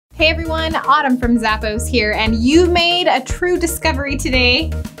Hey everyone, Autumn from Zappos here, and you've made a true discovery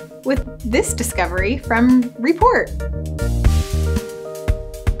today with this discovery from Report.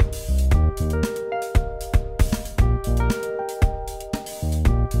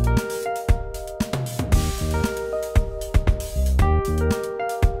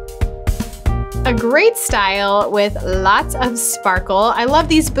 A great style with lots of sparkle. I love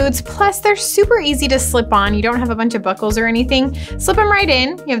these boots, plus they're super easy to slip on. You don't have a bunch of buckles or anything. Slip them right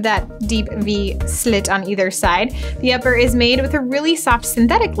in. You have that deep V slit on either side. The upper is made with a really soft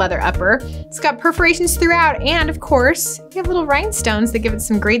synthetic leather upper. It's got perforations throughout, and of course, you have little rhinestones that give it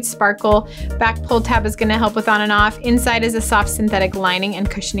some great sparkle. Back pull tab is gonna help with on and off. Inside is a soft synthetic lining and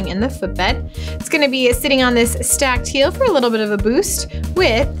cushioning in the footbed. It's gonna be sitting on this stacked heel for a little bit of a boost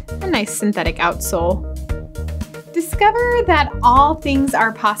with a nice synthetic outsole. Discover that all things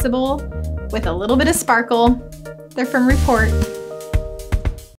are possible with a little bit of sparkle. They're from Report.